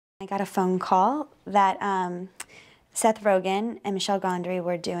I got a phone call that Seth Rogen and Michel Gondry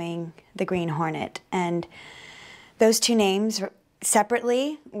were doing The Green Hornet, and those two names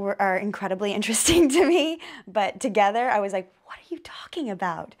separately are incredibly interesting to me, but together I was like, what are you talking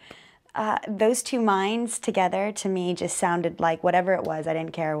about? Those two minds together to me just sounded like whatever it was. I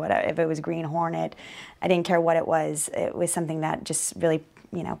didn't care if it was Green Hornet. I didn't care what it was. It was something that just really,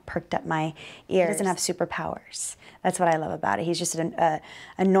 perked up my ears. He doesn't have superpowers. That's what I love about it. He's just a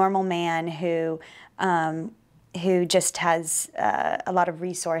normal man who just has a lot of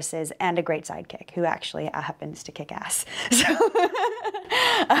resources and a great sidekick who actually happens to kick ass. So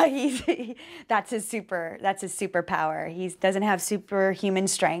that's his superpower. He doesn't have superhuman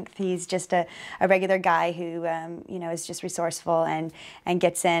strength. He's just a regular guy who is just resourceful and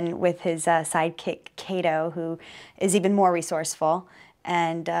gets in with his sidekick Kato, who is even more resourceful.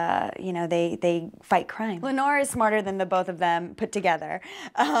 And they fight crime. Lenore is smarter than the both of them put together,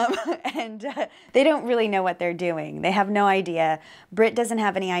 and they don't really know what they're doing. They have no idea. Britt doesn't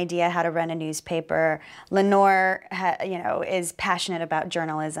have any idea how to run a newspaper. Lenore, is passionate about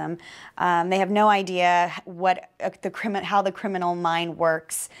journalism. They have no idea how the criminal mind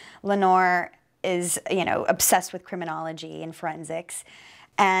works. Lenore is obsessed with criminology and forensics,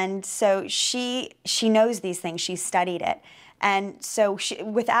 and so she knows these things. She's studied it. And so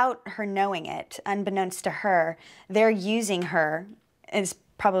without her knowing it, unbeknownst to her, they're using her, is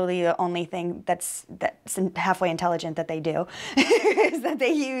probably the only thing that's halfway intelligent that they do, is that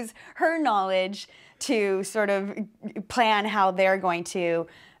they use her knowledge to sort of plan how they're going to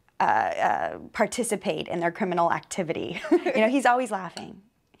participate in their criminal activity. He's always laughing.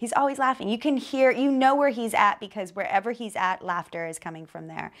 He's always laughing. You can hear, where he's at, because wherever he's at, laughter is coming from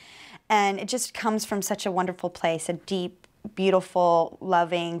there. And it just comes from such a wonderful place, a deep, beautiful,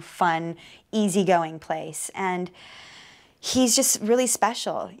 loving, fun, easygoing place. And he's just really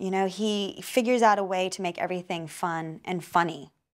special. He figures out a way to make everything fun and funny.